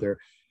put together,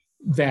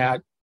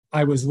 that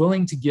I was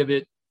willing to give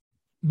it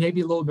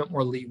maybe a little bit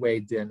more leeway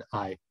than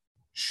I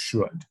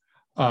should.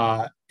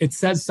 It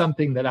says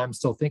something that I'm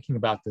still thinking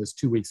about this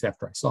 2 weeks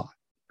after I saw it.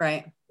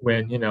 Right.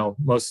 When,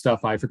 most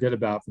stuff I forget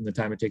about from the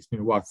time it takes me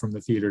to walk from the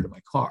theater to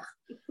my car.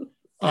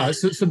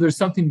 So there's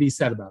something to be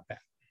said about that.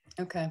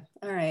 Okay.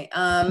 All right.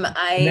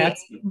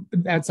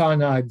 That's on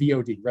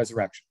VOD,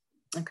 Resurrection.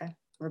 Okay.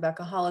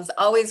 Rebecca Hall is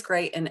always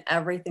great in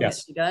everything Yes.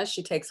 that she does.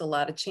 She takes a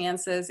lot of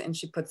chances, and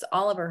she puts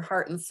all of her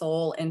heart and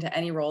soul into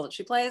any role that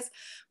she plays,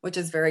 which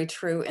is very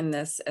true in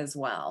this as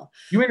well.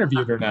 You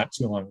interviewed her not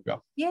too long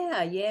ago.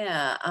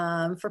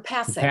 Yeah. For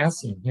Passing. For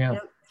Passing, yeah.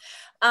 Yep.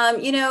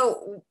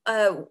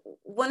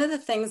 One of the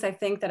things I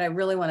think that I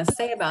really want to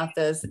say about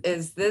this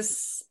is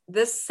this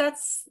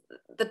sets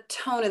the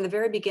tone in the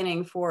very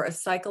beginning for a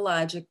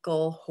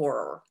psychological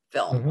horror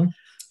film. Mm-hmm.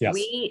 Yes.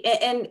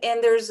 And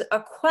there's a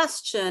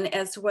question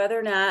as to whether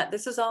or not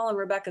this is all in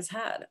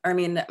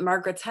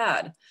Margaret's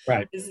head.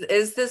 Right.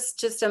 Is this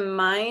just a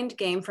mind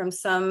game from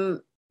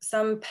some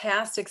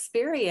past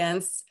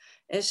experience?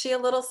 Is she a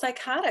little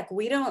psychotic?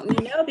 We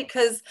don't know,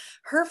 because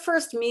her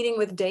first meeting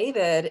with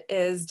David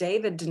is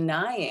David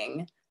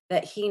denying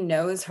that he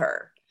knows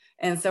her.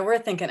 And so we're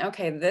thinking,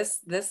 okay,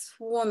 this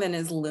woman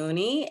is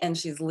loony and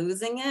she's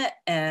losing it,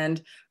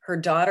 and her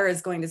daughter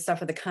is going to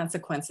suffer the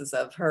consequences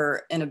of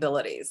her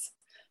inabilities.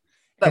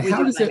 But we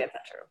don't know if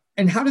that's true.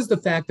 And how does the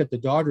fact that the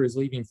daughter is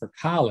leaving for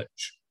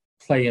college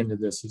play into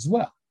this as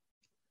well?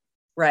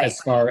 Right.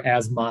 As far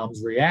as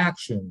mom's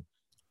reaction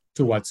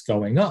to what's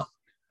going on.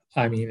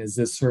 I mean, is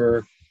this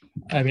her?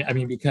 I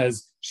mean,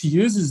 because she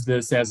uses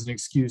this as an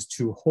excuse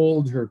to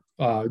hold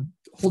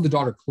the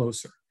daughter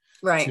closer,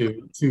 right?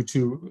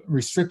 To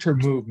restrict her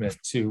movement,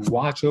 to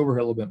watch over her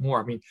a little bit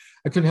more. I mean,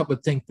 I couldn't help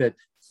but think that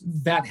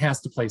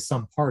has to play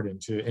some part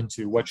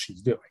into what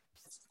she's doing.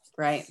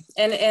 Right,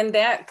 and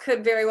that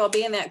could very well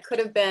be, and that could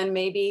have been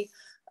maybe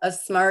a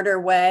smarter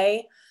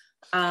way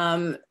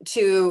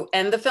to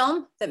end the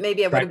film that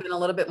maybe I would have been a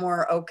little bit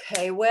more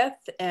okay with,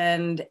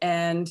 and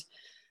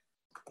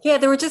yeah,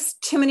 there were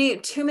just too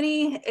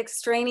many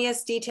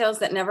extraneous details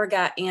that never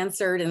got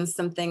answered, and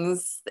some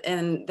things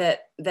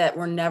that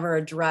were never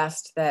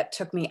addressed that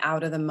took me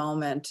out of the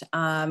moment.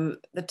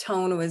 The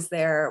tone was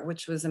there,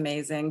 which was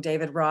amazing.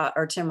 Tim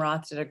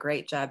Roth did a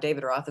great job.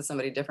 David Roth is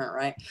somebody different,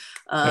 right?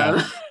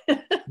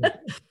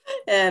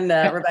 And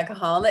Rebecca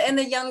Hall and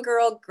the young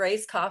girl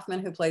Grace Kaufman,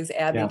 who plays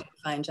Abby, did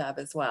a fine job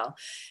as well.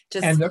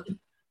 And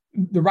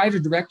the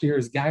writer-director here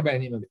is a guy by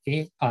the name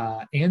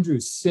of Andrew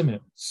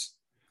Simmons,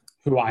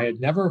 who I had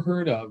never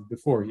heard of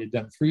before. He had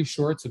done 3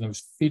 shorts and a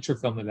feature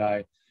film that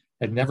I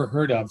had never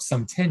heard of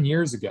some 10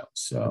 years ago.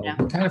 So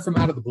kind of from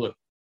out of the blue.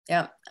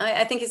 Yeah,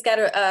 I think he's got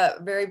a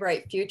very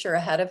bright future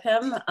ahead of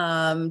him,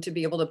 to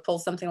be able to pull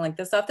something like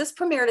this off. This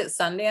premiered at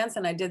Sundance,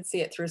 and I did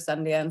see it through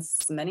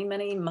Sundance many,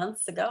 many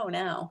months ago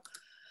now.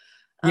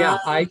 Yeah,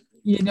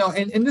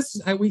 and this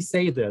is, we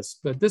say this,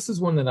 but this is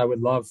one that I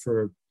would love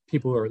for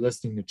people who are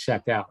listening to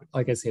check out.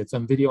 Like I say, it's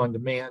on video on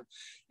demand,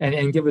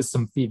 and give us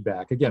some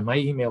feedback. Again, my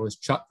email is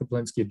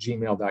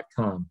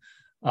chuckkaplinsky@gmail.com.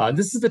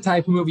 This is the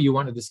type of movie you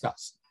want to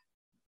discuss.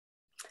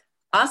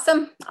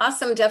 Awesome.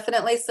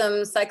 Definitely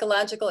some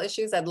psychological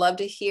issues. I'd love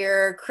to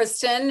hear.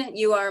 Kristen,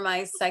 you are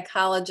my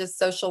psychologist,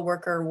 social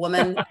worker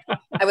woman.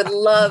 I would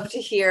love to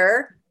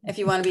hear, if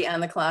you want to be on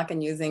the clock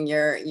and using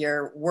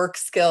your work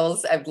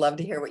skills, I'd love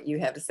to hear what you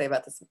have to say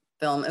about this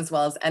film, as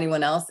well as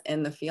anyone else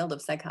in the field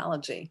of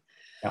psychology.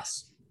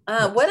 Yes.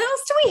 What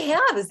else do we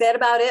have? Is that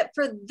about it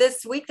for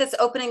this week that's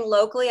opening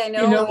locally? I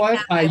know. You know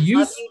what? I Love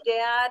You,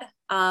 Dad.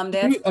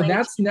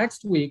 That's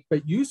next week,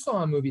 but you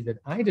saw a movie that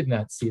I did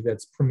not see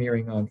that's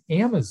premiering on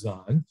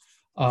Amazon,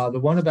 the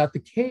one about the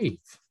cave,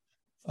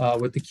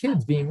 with the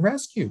kids being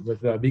rescued, with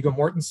Viggo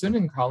Mortensen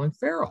and Colin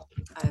Farrell.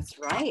 That's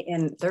right.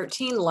 And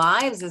 13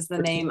 Lives is the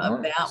name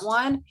of that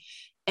one.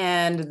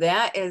 And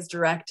that is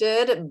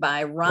directed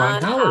by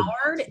Ron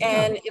Howard. Yeah.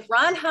 And if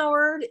Ron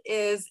Howard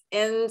is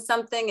in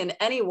something in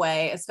any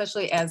way,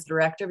 especially as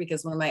director,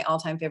 because one of my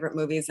all-time favorite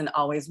movies and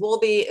always will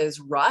be is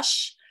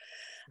Rush,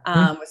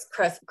 with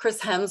Chris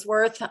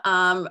Hemsworth,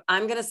 I'm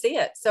going to see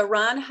it. So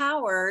Ron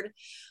Howard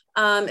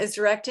is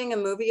directing a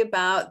movie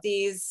about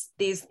these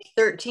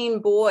 13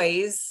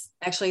 boys,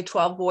 actually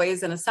 12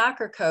 boys and a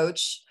soccer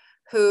coach,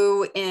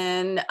 who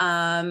in,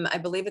 I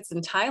believe it's in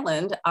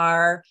Thailand,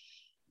 are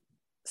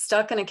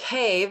stuck in a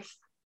cave,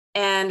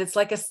 and it's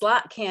like a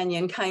slot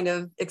canyon kind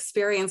of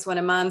experience when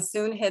a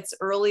monsoon hits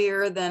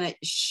earlier than it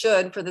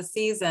should for the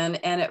season,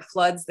 and it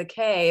floods the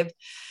cave.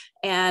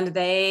 And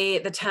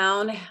the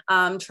town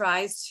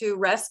tries to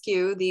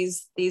rescue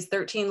these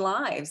 13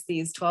 lives,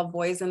 these 12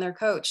 boys and their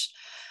coach.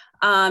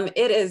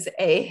 It is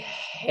a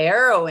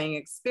harrowing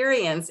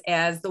experience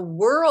as the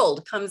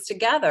world comes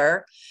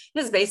together.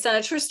 It is based on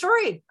a true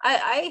story.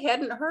 I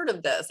hadn't heard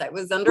of this. I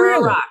was under a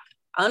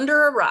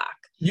rock.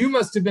 You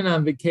must have been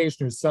on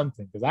vacation or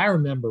something, because I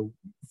remember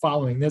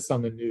following this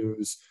on the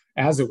news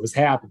as it was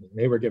happening.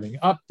 They were giving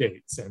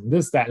updates and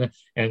this, that,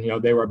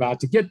 and they were about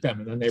to get them,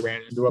 and then they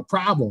ran into a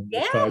problem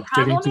with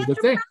getting to the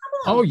thing.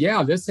 Oh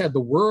yeah, this had the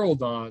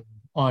world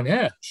on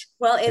edge.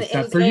 Well,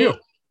 except for you.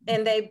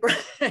 And they,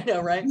 I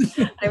know, right?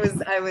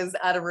 I was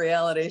out of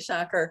reality,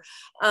 shocker.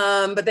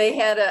 But they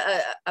had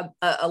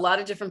a lot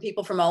of different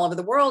people from all over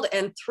the world,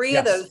 and three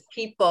of those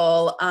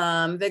people,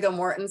 Viggo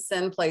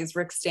Mortensen plays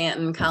Rick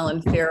Stanton,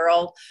 Colin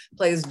Farrell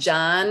plays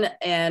John,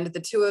 and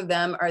the two of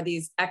them are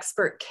these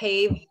expert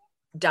cave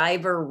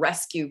diver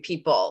rescue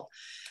people.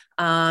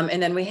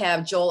 And then we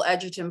have Joel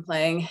Edgerton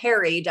playing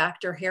Harry,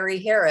 Dr.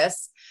 Harry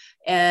Harris.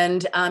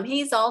 And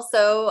he's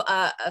also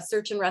a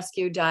search and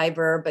rescue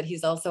diver, but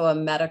he's also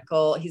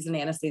he's an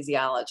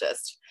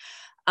anesthesiologist.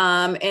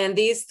 And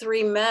these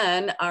three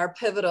men are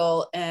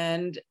pivotal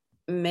in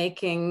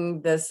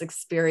making this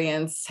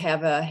experience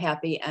have a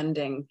happy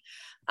ending.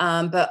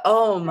 But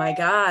oh my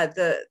God,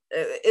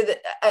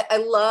 I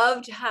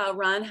loved how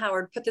Ron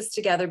Howard put this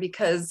together,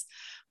 because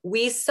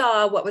we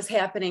saw what was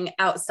happening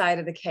outside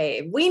of the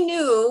cave. We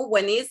knew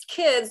when these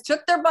kids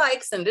took their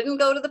bikes and didn't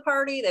go to the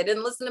party, they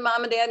didn't listen to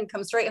mom and dad and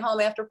come straight home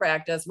after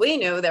practice. We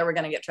knew they were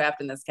going to get trapped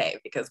in this cave,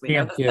 because we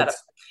know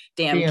this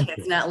damn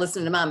kids not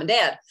listening to mom and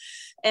dad.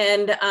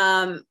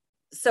 And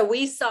so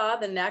we saw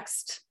the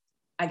next,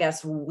 I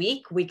guess,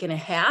 week and a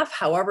half,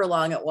 however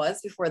long it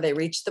was, before they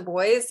reached the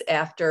boys,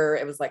 after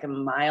it was like a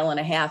mile and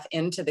a half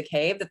into the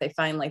cave that they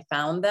finally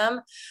found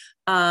them.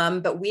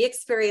 But we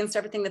experienced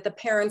everything that the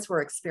parents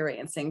were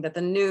experiencing, that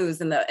the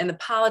news and the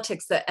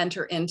politics that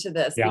enter into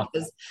this,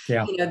 because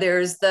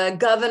there's the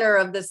governor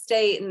of the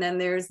state, and then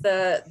there's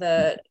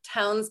the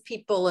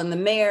townspeople and the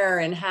mayor,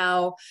 and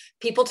how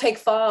people take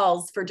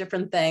falls for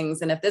different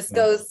things. And if this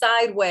goes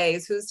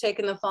sideways, who's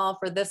taking the fall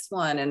for this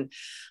one? And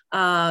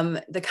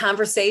the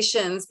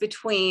conversations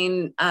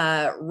between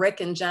Rick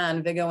and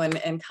John, Viggo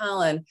and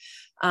Colin,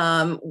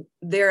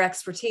 their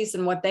expertise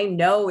and what they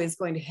know is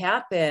going to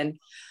happen.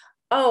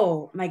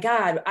 Oh my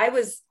God, I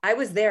was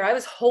there. I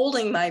was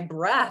holding my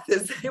breath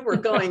as they were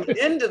going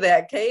into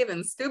that cave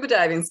and scuba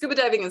diving. Scuba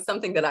diving is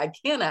something that I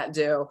cannot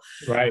do.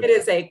 Right. It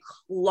is a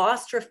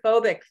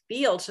claustrophobic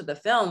feel to the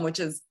film, which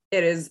is,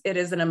 it is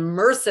an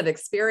immersive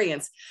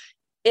experience.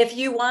 If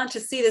you want to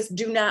see this,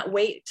 do not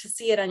wait to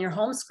see it on your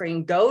home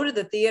screen. Go to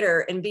the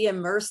theater and be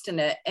immersed in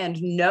it and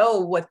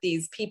know what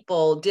these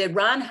people did.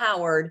 Ron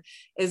Howard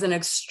is an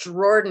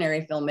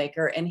extraordinary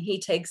filmmaker, and he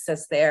takes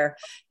us there.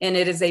 And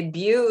it is a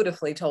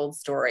beautifully told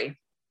story.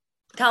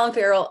 Colin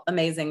Farrell,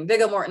 amazing.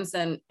 Viggo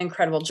Mortensen,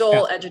 incredible.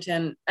 Joel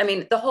Edgerton. I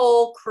mean, the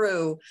whole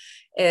crew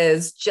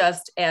is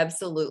just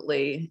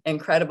absolutely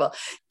incredible.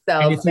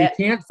 So, and if you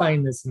can't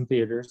find this in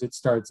theaters, it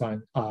starts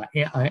on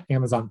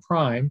Amazon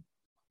Prime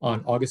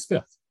on August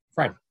 5th,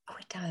 Friday. Oh,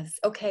 it does.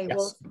 Okay. Yes.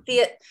 Well, see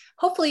it.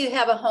 Hopefully you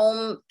have a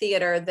home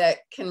theater that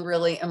can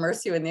really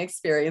immerse you in the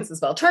experience as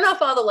well. Turn off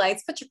all the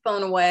lights, put your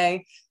phone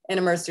away, and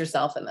immerse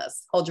yourself in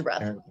this. Hold your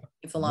breath.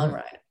 It's a long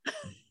ride.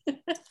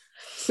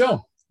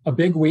 So a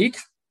big week.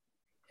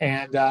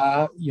 And,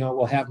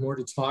 we'll have more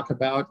to talk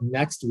about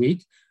next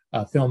week.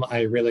 A film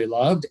I really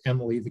loved,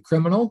 Emily the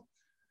Criminal.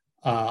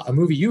 A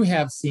movie you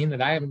have seen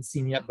that I haven't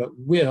seen yet, but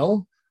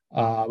will.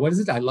 What is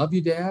it? I Love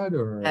You, Dad?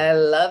 Or I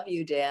Love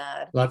You,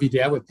 Dad. Love You,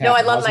 Dad with Pat No,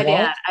 I Love Oswalt. My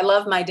Dad. I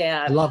Love My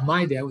Dad. I Love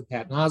My Dad with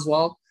Patton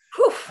Oswalt.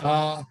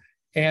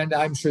 And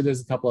I'm sure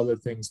there's a couple other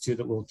things too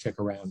that will kick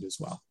around as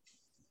well.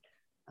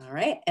 All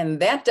right. And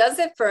that does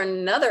it for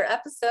another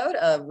episode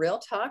of Real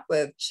Talk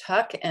with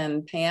Chuck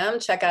and Pam.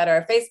 Check out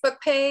our Facebook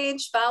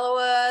page, follow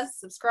us,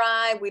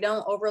 subscribe. We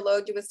don't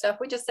overload you with stuff.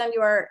 We just send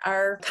you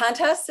our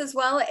contests as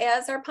well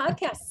as our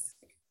podcasts.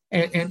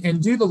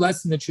 And do the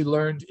lesson that you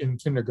learned in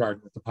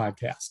kindergarten with the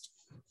podcast.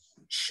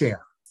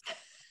 Share.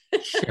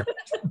 Share.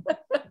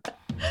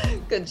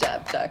 Good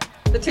job, Chuck.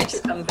 The teacher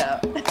comes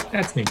out.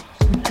 That's me.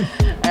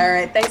 All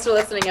right. Thanks for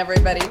listening,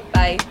 everybody.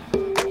 Bye.